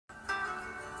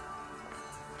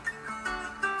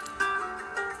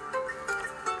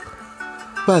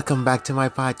Welcome back to my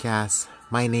podcast.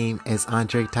 My name is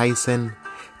Andre Tyson.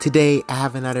 Today I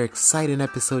have another exciting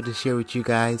episode to share with you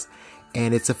guys,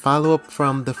 and it's a follow-up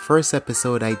from the first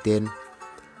episode I did,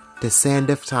 The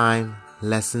Sand of Time,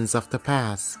 Lessons of the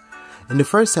Past. In the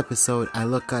first episode, I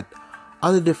look at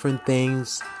all the different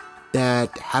things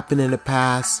that happened in the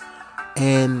past,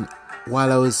 and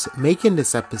while I was making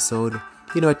this episode,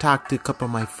 I talked to a couple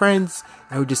of my friends,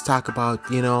 and we just talk about,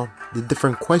 the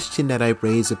different question that I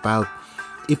raised about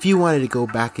if you wanted to go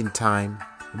back in time,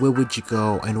 where would you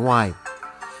go and why?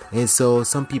 And so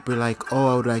some people are like,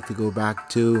 I would like to go back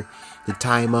to the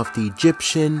time of the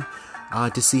Egyptian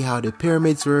to see how the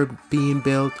pyramids were being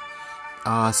built.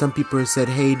 Some people said,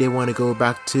 hey, they want to go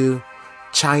back to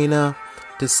China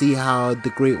to see how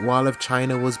the Great Wall of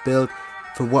China was built.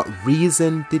 For what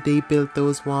reason did they build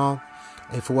those walls?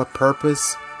 And for what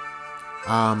purpose?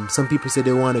 Some people said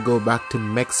they want to go back to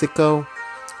Mexico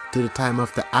to the time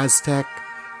of the Aztec,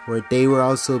 where they were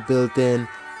also building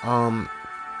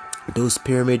those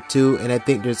pyramids too. And I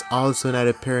think there's also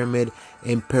another pyramid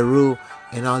in Peru,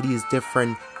 and all these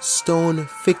different stone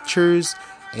fixtures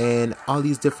and all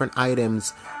these different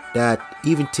items that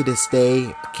even to this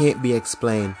day can't be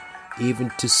explained.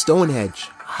 Even to Stonehenge,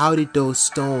 how did those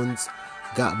stones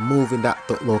got moved in that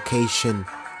location?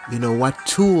 What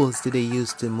tools did they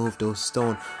use to move those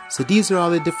stones? So these are all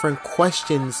the different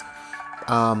questions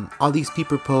all these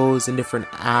people pose in different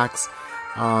acts.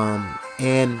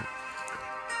 And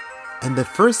in the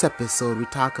first episode, we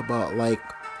talk about like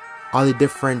all the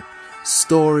different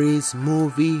stories,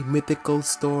 mythical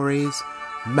stories,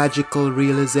 magical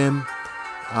realism,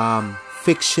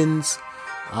 fictions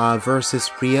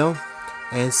versus real.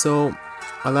 And so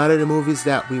a lot of the movies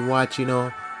that we watch,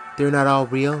 they're not all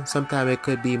real. Sometimes it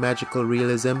could be magical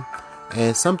realism,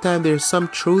 and sometimes there's some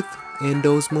truth in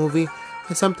those movies,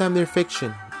 and sometimes they're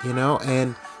fiction,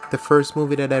 And the first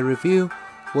movie that I reviewed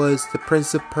was The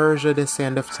Prince of Persia, The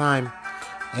Sand of Time,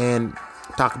 and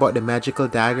talk about the magical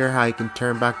dagger, how you can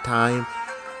turn back time.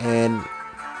 And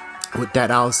what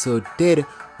that also did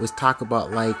was talk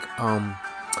about like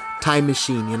time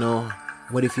machine.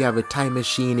 What if you have a time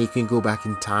machine, you can go back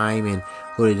in time and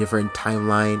go to a different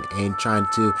timeline and trying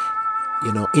to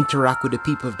interact with the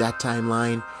people of that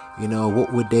timeline.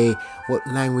 What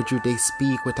language would they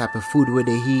speak, what type of food would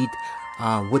they eat,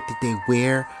 what did they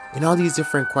wear, and all these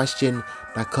different questions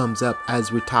that comes up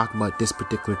as we're talking about this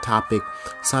particular topic.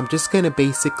 So I'm just going to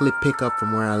basically pick up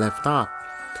from where I left off.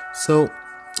 So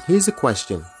here's a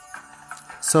question.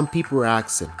 Some people are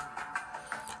asking,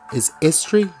 is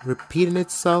history repeating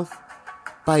itself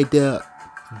by the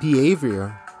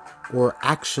behavior or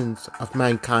actions of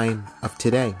mankind of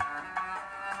today?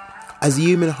 As the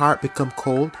human heart become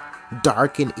cold,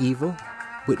 dark and evil,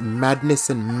 with madness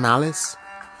and malice,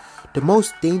 the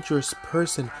most dangerous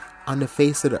person on the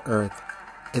face of the earth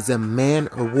is a man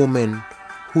or woman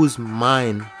whose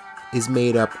mind is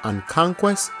made up on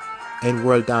conquest and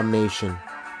world domination.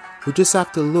 We just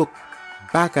have to look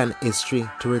back on history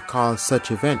to recall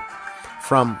such event,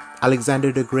 from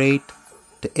Alexander the Great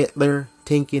to Hitler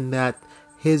thinking that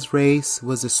his race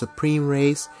was the supreme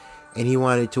race and he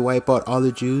wanted to wipe out all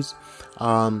the Jews,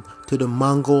 to the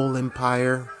Mongol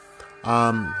Empire,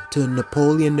 to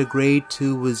Napoleon the Great,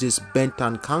 who was just bent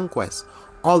on conquest.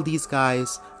 All these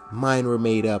guys' mind were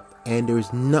made up, and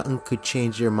there's nothing could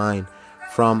change their mind.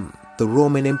 From the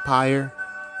Roman Empire,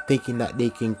 thinking that they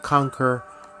can conquer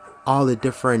all the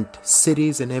different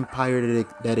cities and empire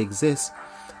that exist.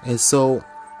 And so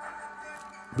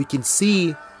we can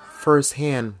see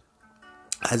firsthand,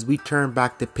 as we turn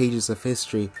back the pages of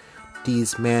history,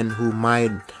 these men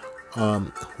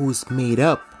who's made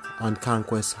up on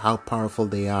conquest, how powerful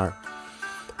they are.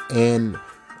 And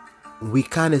we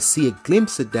kind of see a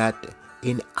glimpse of that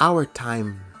in our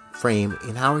time frame,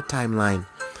 in our timeline.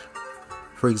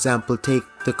 For example, take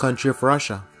the country of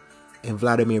Russia and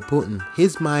Vladimir Putin.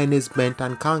 His mind is bent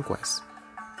on conquest.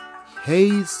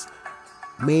 His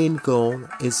main goal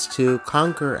is to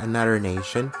conquer another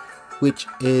nation, which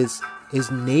is his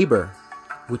neighbor,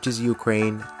 which is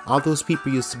Ukraine. All those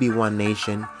people used to be one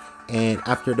nation, and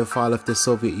after the fall of the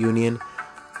Soviet Union,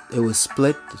 it was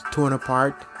split, torn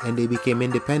apart, and they became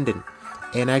independent.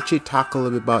 And I actually talk a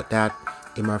little bit about that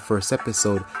in my first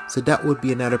episode. So that would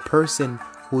be another person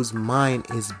whose mind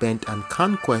is bent on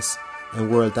conquest and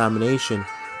world domination.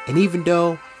 And even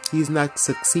though he's not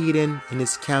succeeding in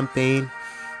his campaign,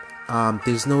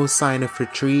 there's no sign of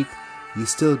retreat. He's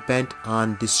still bent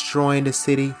on destroying the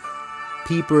city.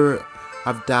 People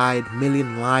have died,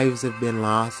 million lives have been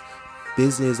lost,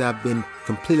 business have been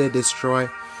completely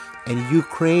destroyed, and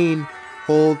Ukraine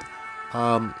hold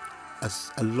a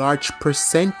large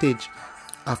percentage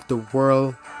of the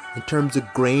world in terms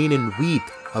of grain and wheat.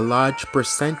 A large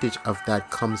percentage of that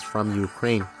comes from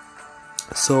Ukraine.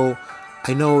 So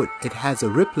I know it has a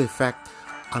ripple effect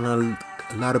on a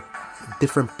lot of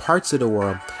different parts of the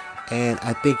world. And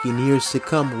I think in years to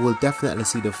come, we'll definitely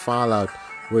see the fallout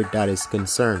where that is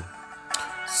concerned.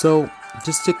 So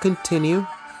just to continue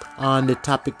on the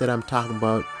topic that I'm talking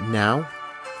about now.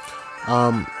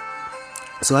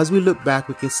 So as we look back,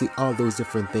 we can see all those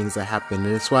different things that happen.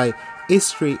 And that's why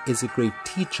history is a great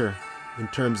teacher in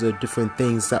terms of different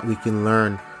things that we can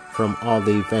learn from all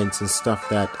the events and stuff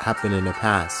that happened in the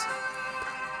past.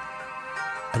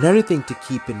 Another thing to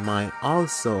keep in mind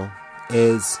also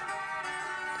is,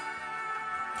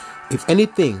 if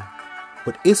anything,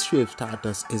 what history has taught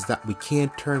us is that we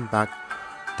can't turn back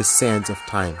the sands of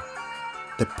time.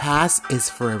 The past is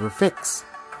forever fixed.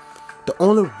 The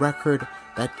only record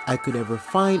that I could ever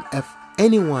find of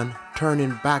anyone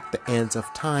turning back the ends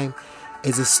of time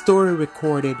is a story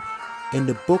recorded in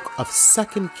the book of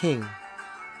 2 Kings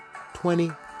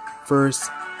 20, verse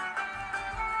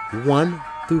 1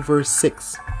 through verse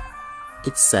 6.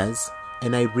 It says,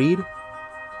 and I read,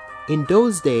 in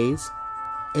those days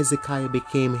Hezekiah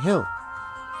became ill,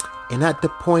 and at the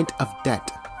point of death,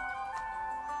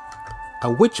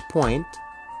 at which point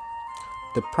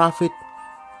the prophet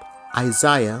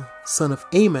Isaiah, son of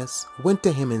Amos, went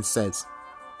to him and says,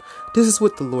 this is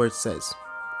what the Lord says,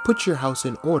 put your house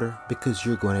in order because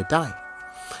you're going to die.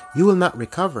 You will not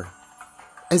recover.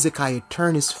 Hezekiah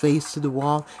turned his face to the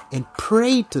wall and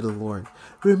prayed to the Lord.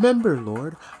 Remember,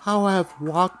 Lord, how I have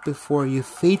walked before you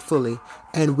faithfully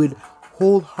and with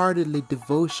wholeheartedly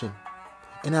devotion,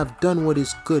 and have done what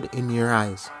is good in your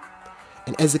eyes.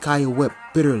 And Hezekiah wept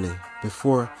bitterly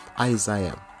before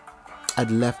Isaiah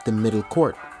had left the middle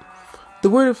court. The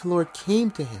word of the Lord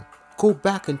came to him. Go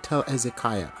back and tell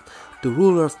Hezekiah, the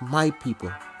ruler of my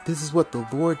people, this is what the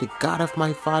Lord, the God of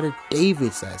my father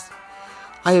David says.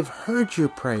 I have heard your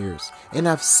prayers and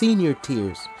have seen your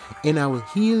tears, and I will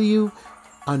heal you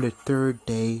on the third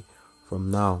day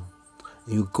from now.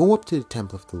 And you go up to the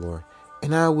temple of the Lord,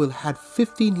 and I will add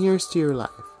 15 years to your life.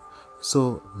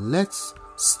 So let's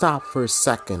stop for a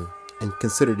second and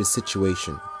consider the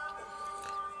situation.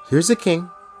 Here's a king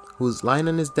who's lying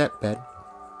on his deathbed,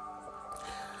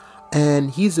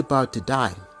 and he's about to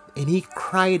die, and he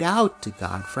cried out to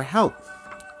God for help.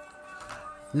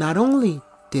 Not only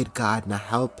did God not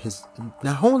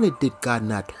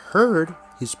heard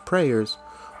his prayers,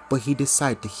 but he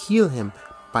decided to heal him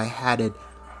by adding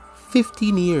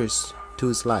 15 years to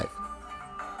his life.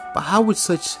 But how would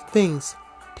such things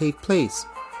take place?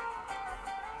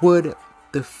 Would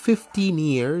the 15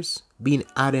 years be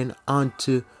added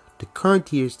onto the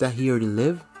current years that he already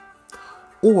lived?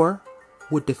 Or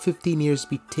would the 15 years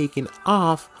be taken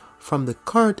off from the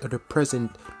current or the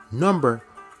present number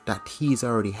that he's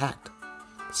already had?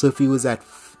 So if he was at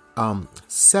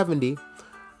 70,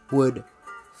 would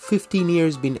 15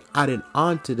 years be added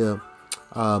onto the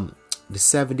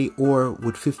 70, or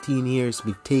would 15 years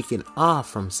be taken off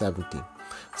from 70?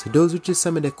 So those are just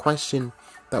some of the questions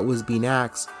that was being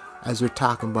asked as we're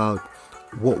talking about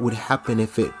what would happen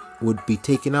if it would be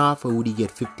taken off, or would he get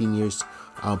 15 years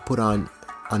put on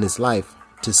his life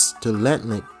to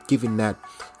lengthen it, given that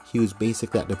he was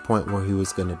basically at the point where he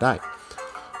was going to die.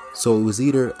 So it was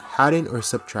either adding or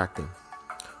subtracting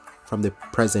from the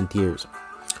present years.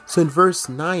 So in verse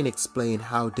 9 explain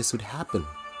how this would happen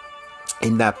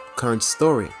in that current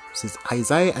story. It says,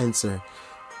 Isaiah answered,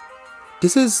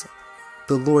 this is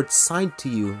the Lord's sign to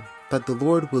you that the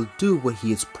Lord will do what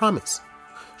he has promised.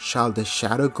 Shall the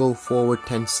shadow go forward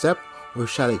 10 steps, or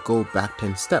shall it go back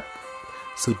 10 steps?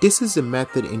 So this is the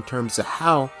method in terms of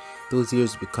how those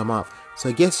years become off. So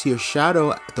I guess your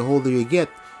shadow, the older you get,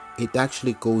 it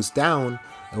actually goes down,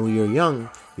 and when you're young,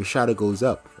 your shadow goes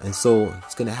up. And so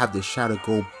it's going to have the shadow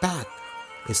go back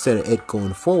instead of it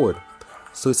going forward.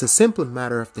 So it's a simple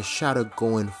matter of the shadow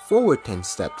going forward 10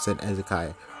 steps, said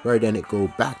Hezekiah, rather than it go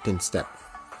back 10 steps.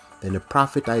 Then the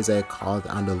prophet Isaiah called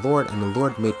on the Lord, and the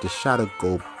Lord made the shadow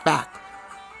go back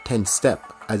 10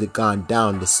 steps as it gone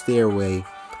down the stairway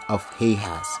of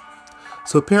Ahaz.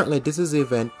 So apparently this is the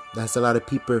event that's a lot of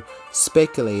people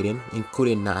speculating,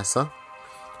 including NASA.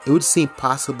 It would seem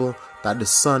possible that the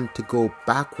sun to go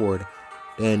backward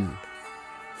then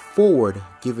forward,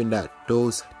 given that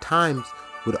those times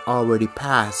would already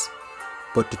pass,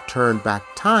 but to turn back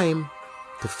time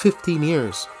to 15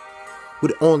 years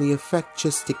would only affect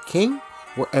just the king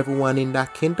or everyone in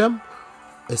that kingdom.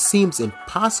 It seems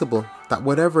impossible that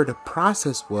whatever the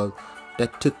process was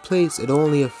that took place, it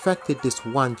only affected this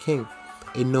one king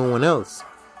and no one else.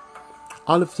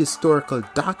 All of the historical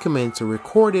documents are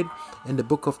recorded in the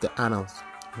book of the Annals.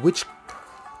 which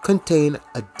contain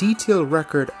a detailed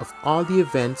record of all the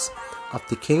events of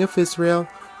the King of Israel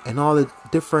and all the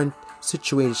different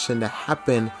situations that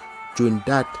happened during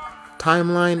that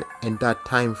timeline and that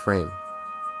time frame.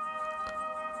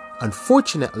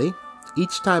 Unfortunately,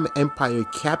 each time an empire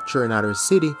captured another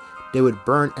city, they would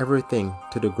burn everything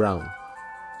to the ground,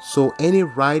 so any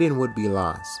writing would be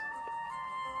lost.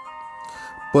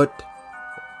 But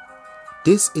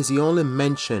this is the only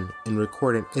mention in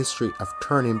recorded history of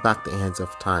turning back the hands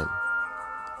of time.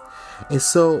 And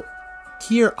so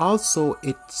here also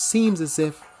it seems as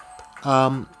if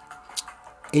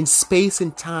in space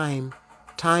and time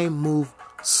move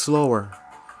slower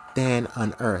than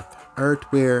on Earth. Earth,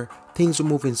 where things are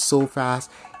moving so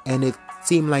fast and it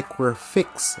seems like we're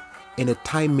fixed in a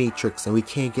time matrix and we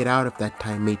can't get out of that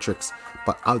time matrix.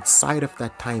 But outside of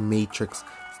that time matrix,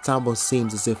 it almost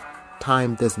seems as if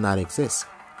time does not exist.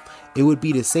 It would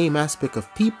be the same aspect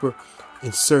of people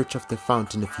in search of the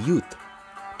fountain of youth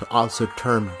to also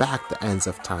turn back the hands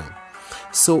of time.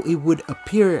 So it would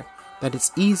appear that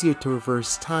it's easier to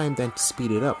reverse time than to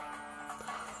speed it up.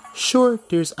 Sure,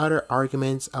 there's other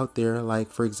arguments out there, like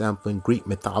for example in Greek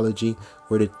mythology,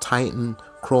 where the Titan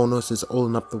Kronos is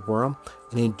holding up the world.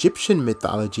 In Egyptian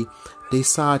mythology, they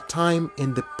saw time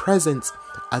in the present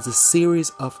as a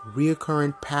series of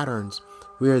recurrent patterns,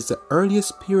 whereas the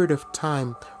earliest period of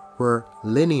time were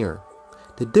linear.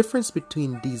 The difference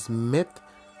between these myths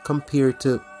compared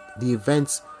to the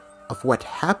events of what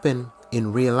happened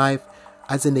in real life,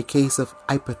 as in the case of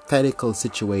hypothetical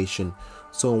situation.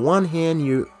 So on one hand,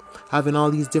 you're having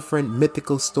all these different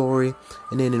mythical story,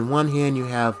 and then in one hand you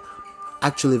have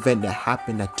actual event that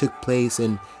happened, that took place,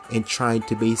 and trying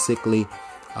to basically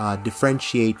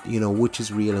differentiate, which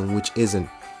is real and which isn't.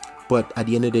 But at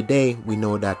the end of the day, we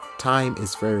know that time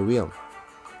is very real.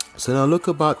 So now let's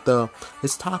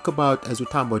talk about, as we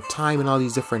talk about time and all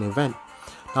these different events.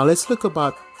 Now let's talk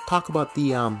about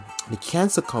the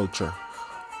cancel culture.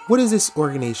 What is this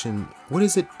organization? What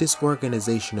is this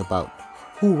organization about?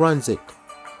 Who runs it?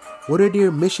 What are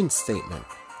their mission statement?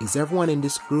 Is everyone in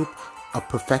this group a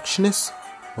perfectionist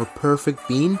or perfect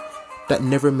being that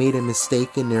never made a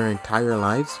mistake in their entire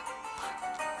lives?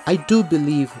 I do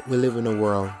believe we live in a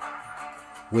world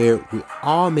where we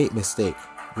all make mistakes.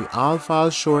 We all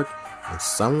fall short in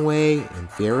some way, in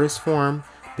various form,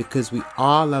 because we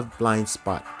all have blind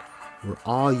spot. We're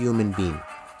all human beings.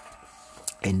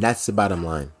 And that's the bottom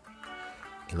line.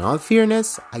 In all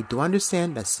fairness, I do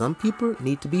understand that some people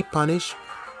need to be punished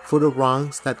for the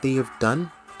wrongs that they have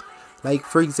done. Like,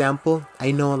 for example,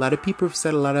 I know a lot of people have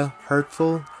said a lot of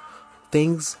hurtful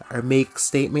things or make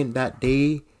statement that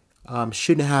they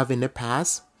shouldn't have in the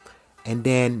past. And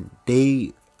then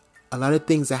a lot of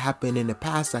things that happened in the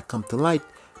past that come to light,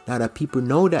 now that people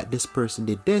know that this person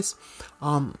did this,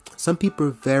 some people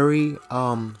are very,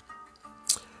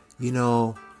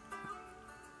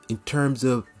 in terms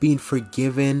of being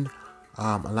forgiven,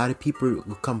 a lot of people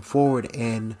will come forward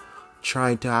and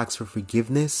trying to ask for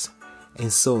forgiveness.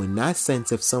 And so in that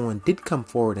sense, if someone did come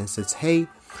forward and says, hey,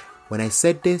 when I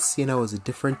said this, it was a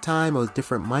different time, it was a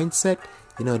different mindset,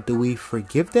 do we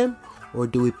forgive them or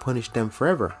do we punish them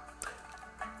forever?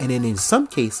 And then in some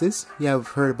cases, you have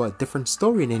heard about different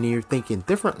story and then you're thinking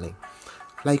differently.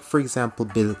 Like, for example,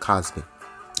 Bill Cosby.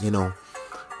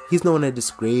 He's known as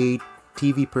this great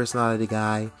TV personality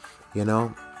guy,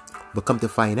 but come to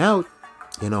find out,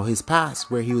 his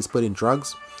past, where he was putting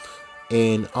drugs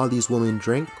and all these women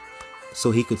drink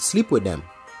so he could sleep with them.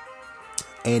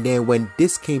 And then when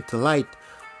this came to light,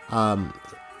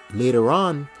 later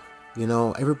on,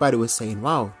 everybody was saying,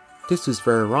 wow, this was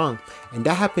very wrong. And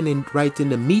that happened right in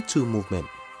the Me Too movement.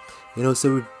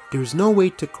 So there's no way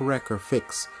to correct or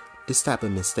fix this type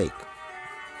of mistake.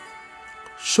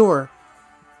 Sure,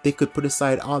 they could put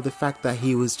aside all the fact that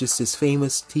he was just this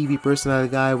famous TV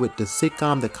personality guy with the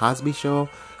sitcom, The Cosby Show.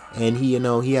 And he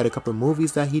had a couple of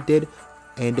movies that he did.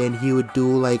 And then he would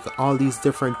do like all these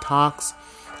different talks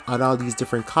at all these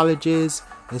different colleges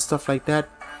and stuff like that.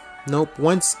 Nope.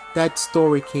 Once that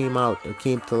story came out or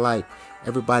came to light,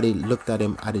 everybody looked at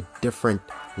him at a different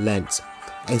lens.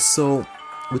 And so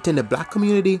within the black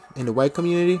community and the white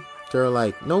community, they're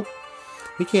like, nope,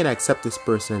 we can't accept this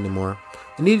person anymore.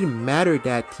 And it didn't matter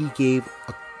that he gave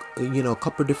a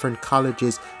couple different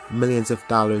colleges millions of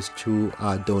dollars to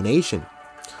donation.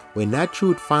 When that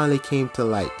truth finally came to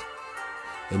light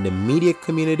in the media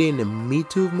community, in the Me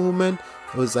Too movement,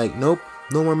 it was like, nope,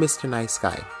 no more Mr. Nice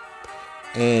Guy.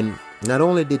 And not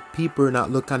only did people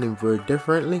not look at him very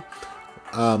differently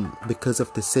because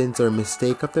of the sins or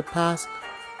mistake of the past,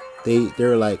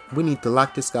 they're like, we need to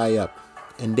lock this guy up.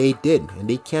 And they did, and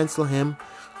they canceled him.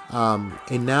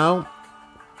 And now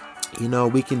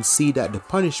we can see that the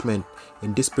punishment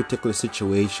in this particular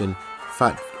situation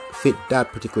fit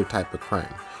that particular type of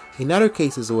crime. In other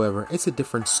cases, however, it's a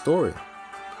different story.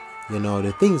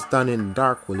 The things done in the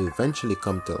dark will eventually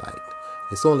come to light.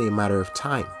 It's only a matter of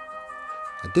time.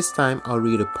 At this time, I'll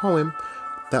read a poem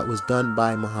that was done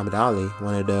by Muhammad Ali,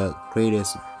 one of the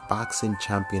greatest boxing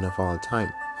champion of all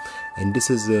time. And this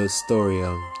is the story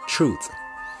of truth.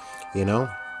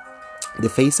 The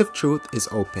face of truth is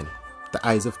open. The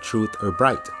eyes of truth are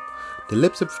bright. The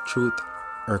lips of truth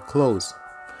are closed.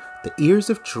 The ears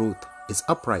of truth is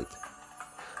upright.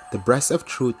 The breasts of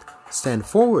truth stand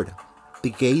forward.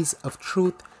 The gaze of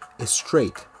truth is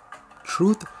straight.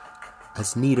 Truth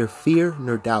has neither fear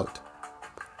nor doubt.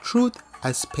 Truth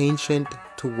as patient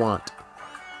to want.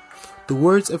 The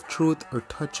words of truth are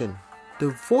touching. The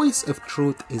voice of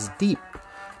truth is deep.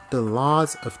 The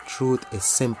laws of truth is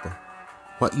simple.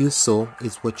 What you sow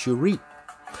is what you reap.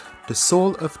 The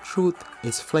soul of truth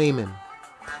is flaming.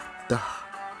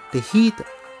 The heat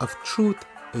of truth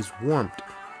is warmth.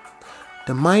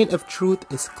 The mind of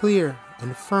truth is clear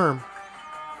and firm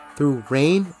through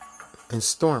rain and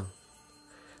storm.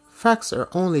 Facts are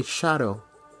only shadow.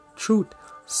 Truth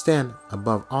stand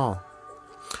above all.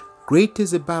 Great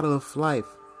is the battle of life.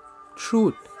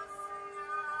 Truth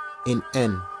in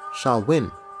end shall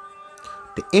win.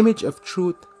 The image of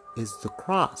truth is the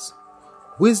cross.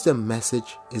 Wisdom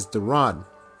message is the rod.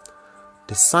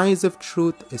 The signs of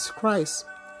truth is Christ,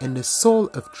 and the soul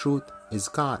of truth is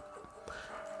God.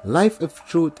 Life of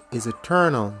truth is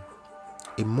eternal.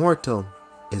 Immortal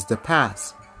is the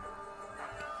past.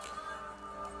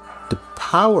 The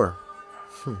power.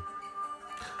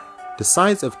 The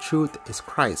signs of truth is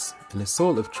Christ, and the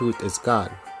soul of truth is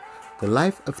God. The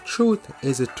life of truth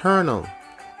is eternal.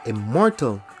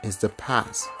 Immortal is the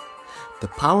past. The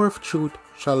power of truth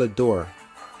shall adore.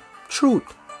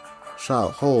 Truth shall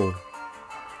hold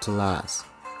to last.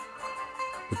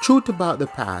 The truth about the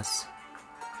past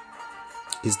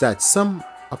is that some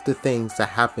of the things that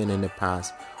happened in the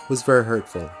past was very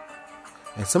hurtful.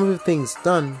 And some of the things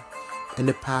done in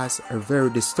the past are very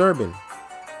disturbing.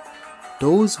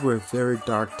 Those were very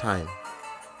dark times.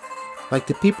 Like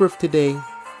the people of today,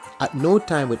 at no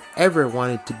time would ever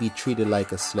wanted to be treated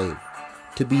like a slave,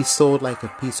 to be sold like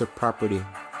a piece of property,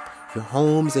 your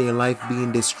homes and your life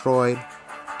being destroyed,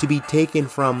 to be taken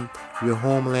from your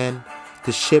homeland,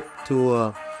 to ship to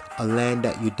a land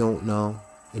that you don't know,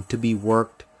 and to be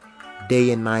worked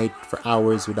day and night for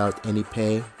hours without any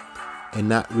pay, and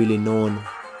not really knowing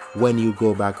when you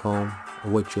go back home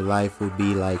or what your life will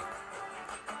be like.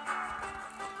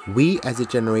 We as a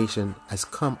generation has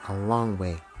come a long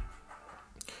way.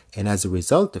 And as a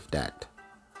result of that,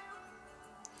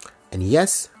 and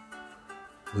yes,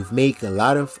 we've made a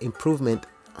lot of improvement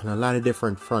on a lot of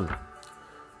different fronts,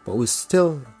 but we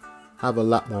still have a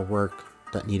lot more work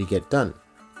that need to get done.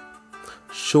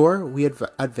 Sure, we have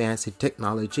advanced in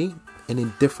technology and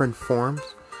in different forms,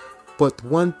 but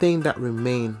one thing that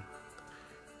remains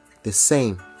the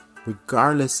same,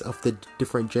 regardless of the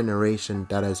different generation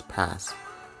that has passed,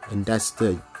 and that's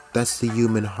the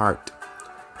human heart.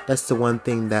 That's the one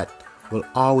thing that will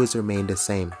always remain the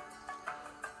same.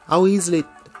 How easily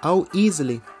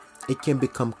it can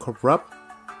become corrupt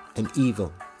and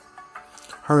evil.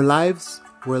 Our lives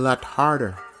were a lot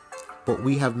harder, but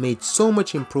we have made so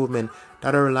much improvement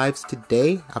that our lives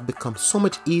today have become so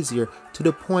much easier, to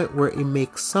the point where it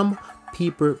makes some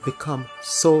people become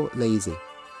so lazy.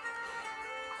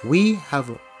 We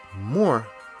have more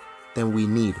than we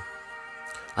need.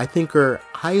 I think our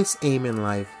highest aim in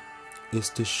life is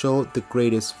to show the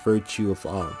greatest virtue of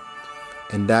all,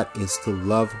 and that is to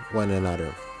love one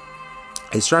another.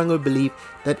 I strongly believe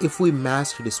that if we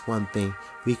master this one thing,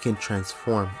 we can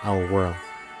transform our world.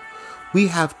 We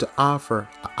have to offer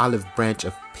an olive branch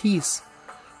of peace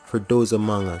for those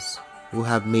among us who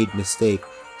have made mistakes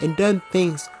and done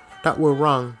things that were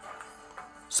wrong,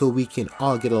 so we can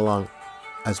all get along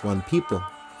as one people.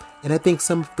 And I think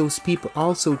some of those people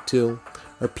also too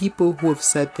are people who have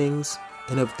said things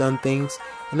and have done things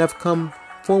and have come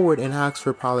forward and asked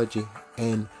for apology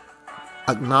and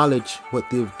acknowledge what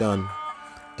they've done.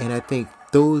 And I think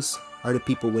those are the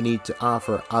people we need to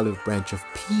offer olive branch of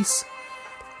peace,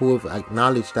 who have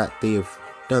acknowledged that they have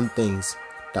done things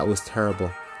that was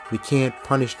terrible. We can't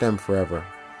punish them forever.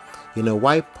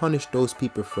 Why punish those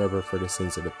people forever for the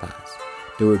sins of the past?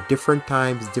 There were different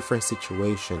times, different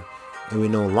situations, and we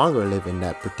no longer live in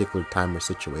that particular time or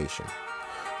situation.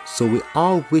 So we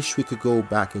all wish we could go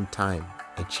back in time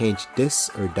and change this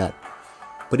or that,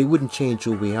 but it wouldn't change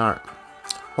who we are.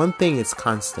 One thing is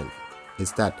constant,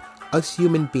 is that us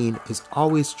human being is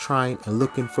always trying and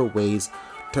looking for ways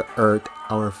to hurt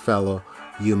our fellow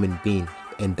human being.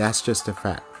 And that's just a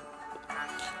fact.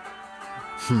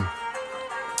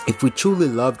 If we truly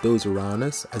love those around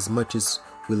us as much as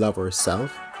we love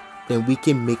ourselves, then we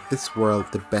can make this world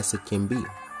the best it can be.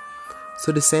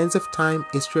 So the sands of time,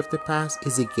 history of the past,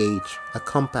 is a gauge, a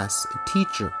compass, a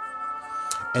teacher,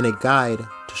 and a guide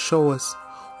to show us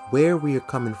where we are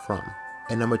coming from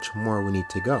and how much more we need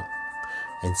to go.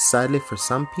 And sadly, for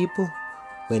some people,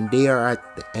 when they are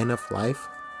at the end of life,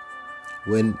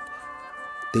 when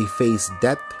they face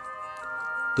death,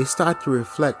 they start to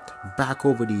reflect back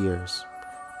over the years,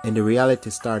 and the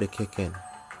reality start to kick in,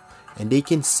 and they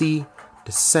can see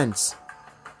the sense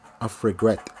of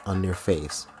regret on their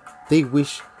face. They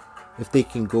wish if they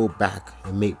can go back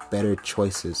and make better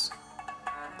choices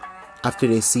after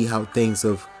they see how things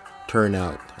have turned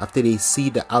out, after they see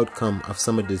the outcome of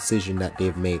some of the decisions that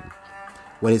they've made,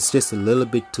 when it's just a little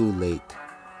bit too late,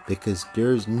 because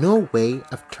there's no way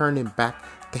of turning back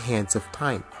the hands of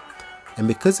time. And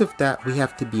because of that, we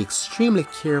have to be extremely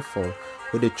careful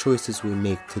with the choices we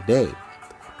make today,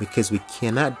 because we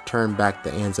cannot turn back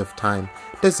the hands of time.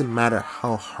 It doesn't matter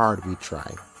how hard we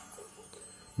try.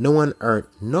 No one,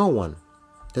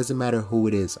 doesn't matter who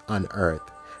it is on earth,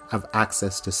 have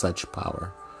access to such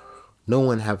power. No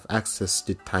one have access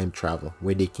to time travel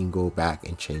where they can go back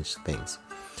and change things.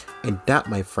 And that,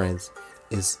 my friends,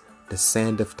 is the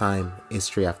sand of time,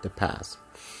 history of the past.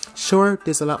 Sure,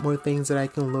 there's a lot more things that I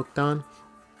can look on,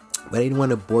 but I didn't want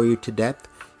to bore you to death.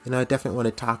 I definitely want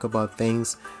to talk about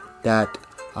things that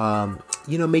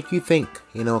make you think,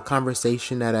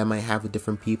 conversation that I might have with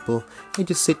different people, and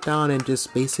just sit down and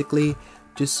just basically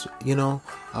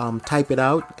type it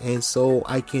out. And so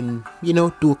I can,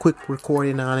 do a quick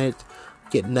recording on it,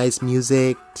 get nice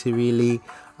music to really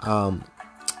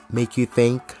make you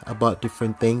think about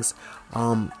different things.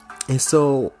 And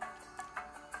so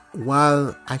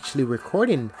while actually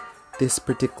recording this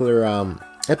particular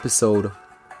episode,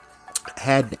 I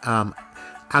had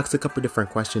asked a couple different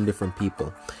questions, different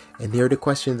people. And here are the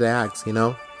questions I asked,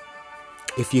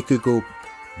 if you could go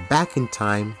back in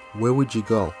time, where would you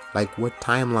go? Like, what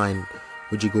timeline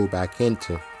would you go back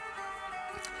into?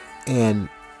 And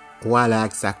while I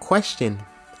asked that question,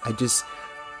 I just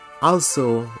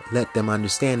also let them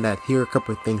understand that here are a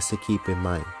couple of things to keep in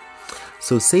mind.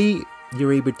 So say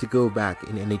you're able to go back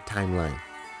in any timeline,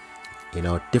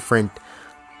 different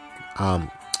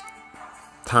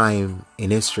time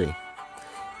in history,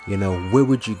 where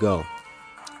would you go?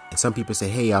 And some people say,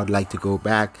 hey, I would like to go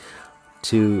back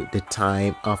to the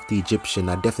time of the Egyptian.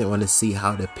 I definitely want to see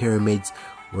how the pyramids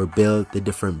were built, the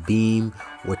different beam,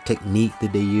 what technique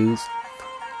did they use,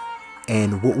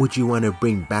 and what would you want to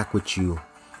bring back with you,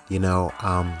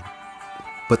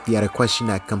 but the other question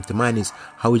that comes to mind is,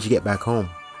 how would you get back home,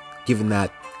 given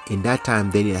that in that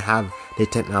time they didn't have the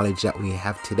technology that we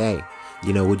have today?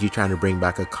 Would you try to bring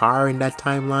back a car in that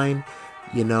timeline?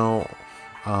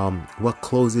 What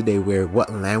clothes did they wear?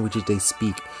 What language did they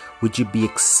speak? Would you be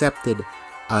accepted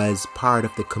as part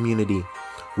of the community?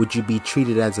 Would you be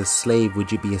treated as a slave?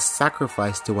 Would you be a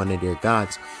sacrifice to one of their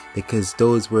gods? Because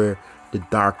those were the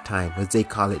dark time, as they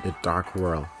call it, the dark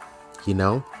world.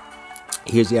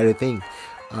 Here's the other thing.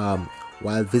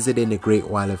 While visiting the Great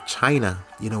Wall of China,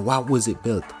 what was it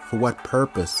built? For what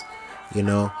purpose?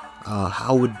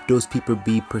 How would those people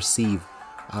be perceived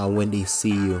when they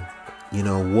see you?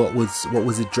 What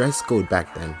was the dress code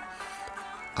back then?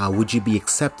 Would you be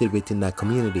accepted within that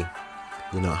community?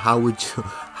 How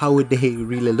would they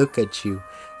really look at you?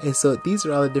 And so these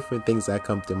are all the different things that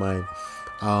come to mind.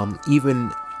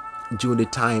 Even during the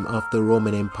time of the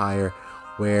Roman Empire,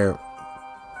 where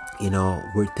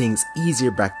were things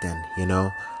easier back then?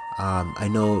 I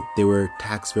know they were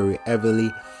taxed very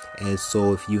heavily, and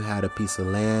so if you had a piece of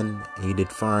land and you did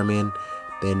farming,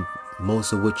 then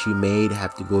most of what you made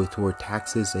have to go toward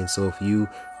taxes. And so if you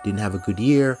didn't have a good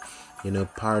year,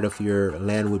 part of your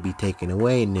land would be taken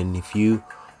away. And then if you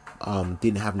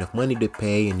didn't have enough money to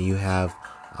pay, and you have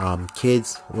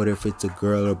kids, whether if it's a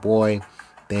girl or boy,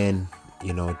 then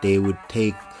they would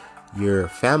take your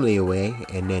family away,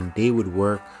 and then they would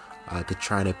work to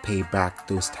try to pay back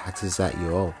those taxes that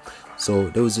you owe. So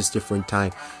there was just different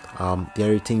time. The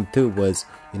other thing too was,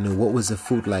 what was the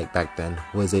food like back then?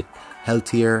 Was it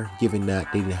healthier, given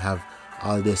that they didn't have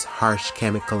all this harsh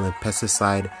chemical and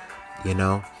pesticide?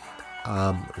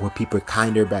 Were people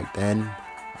kinder back then?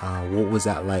 What was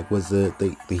that like? Was the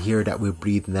air that we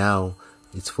breathe now,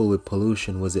 it's full with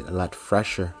pollution? Was it a lot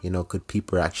fresher? Could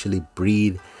people actually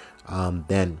breathe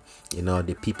then?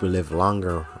 Did people live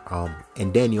longer?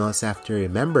 And then you also have to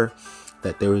remember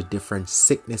that there was different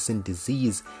sickness and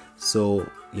disease. So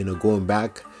going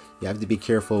back, you have to be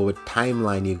careful with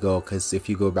timeline you go, because if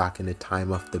you go back in the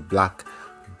time of the Black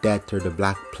Death or the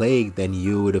Black Plague, then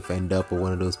you would have ended up with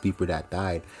one of those people that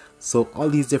died. So all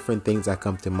these different things that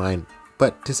come to mind.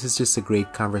 But this is just a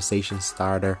great conversation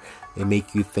starter. It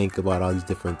make you think about all these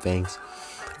different things.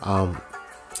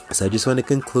 So I just want to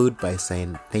conclude by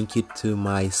saying thank you to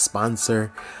my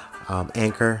sponsor,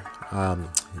 Anchor.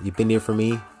 You've been here for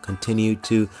me. Continue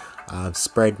to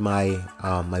spread my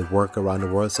my work around the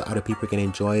world so other people can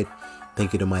enjoy it.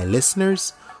 Thank you to my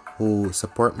listeners who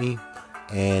support me,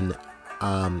 and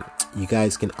you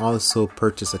guys can also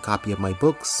purchase a copy of my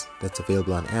books that's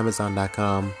available on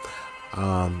Amazon.com.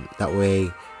 That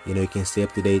way, you can stay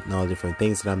up to date on all the different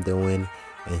things that I'm doing.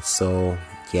 And so,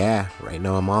 yeah, right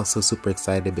now I'm also super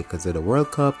excited because of the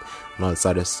World Cup and all this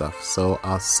other stuff. So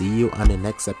I'll see you on the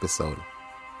next episode.